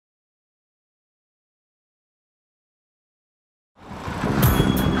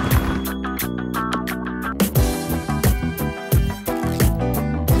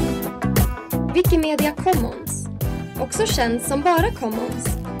Commons, också känd som bara Commons,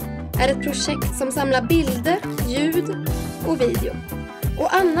 är ett projekt som samlar bilder, ljud och video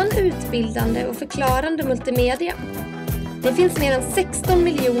och annan utbildande och förklarande multimedia. Det finns mer än 16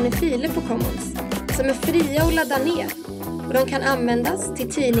 miljoner filer på Commons som är fria att ladda ner och de kan användas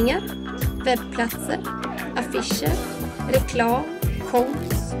till tidningar, webbplatser, affischer, reklam,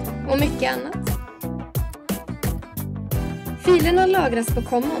 konst och mycket annat. Filerna lagras på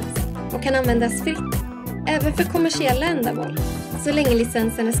Commons och kan användas fritt, även för kommersiella ändamål, så länge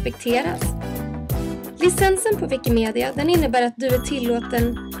licensen respekteras. Licensen på Wikimedia den innebär att du är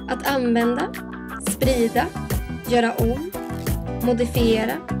tillåten att använda, sprida, göra om,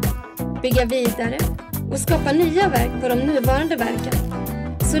 modifiera, bygga vidare och skapa nya verk på de nuvarande verken,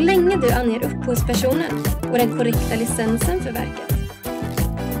 så länge du anger upphovspersonen och den korrekta licensen för verket.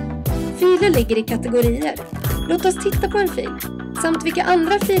 Filer ligger i kategorier. Låt oss titta på en fil, samt vilka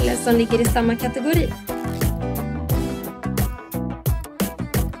andra filer som ligger i samma kategori.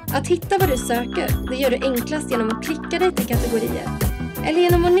 Att hitta vad du söker, det gör du enklast genom att klicka dig till kategorier, eller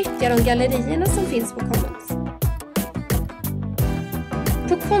genom att nyttja de gallerierna som finns på Commons.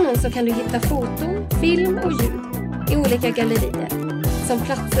 På Commons så kan du hitta foton, film och ljud i olika gallerier, som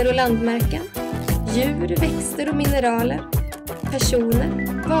platser och landmärken, djur, växter och mineraler,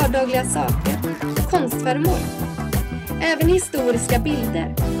 personer, vardagliga saker, konstföremål, även historiska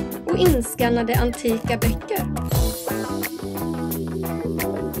bilder och inskannade antika böcker.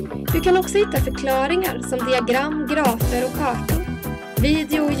 Du kan också hitta förklaringar som diagram, grafer och kartor,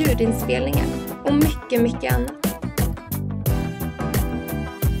 video- och ljudinspelningar och mycket annat.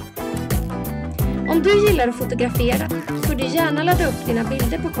 Om du gillar att fotografera får du gärna ladda upp dina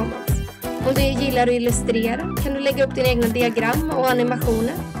bilder på Commons. Om du gillar att illustrera kan du lägga upp dina egna diagram och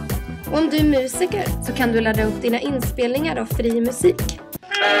animationer. Och om du är musiker så kan du ladda upp dina inspelningar av fri musik.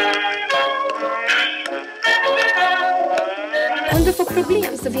 Om du får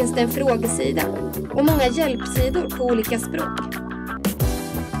problem så finns det en frågesida och många hjälpsidor på olika språk.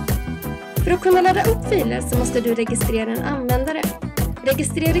 För att kunna ladda upp filer så måste du registrera en användare.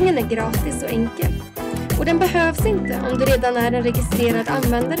 Registreringen är gratis och enkel. Och den behövs inte om du redan är en registrerad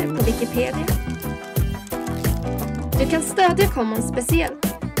användare på Wikipedia. Du kan stödja Commons speciellt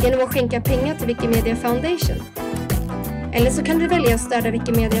genom att skänka pengar till Wikimedia Foundation. Eller så kan du välja att stödja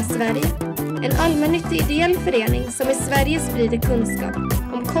Wikimedia Sverige, en allmännyttig ideell förening som i Sverige sprider kunskap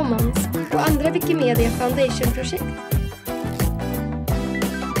om Commons och andra Wikimedia Foundation-projekt.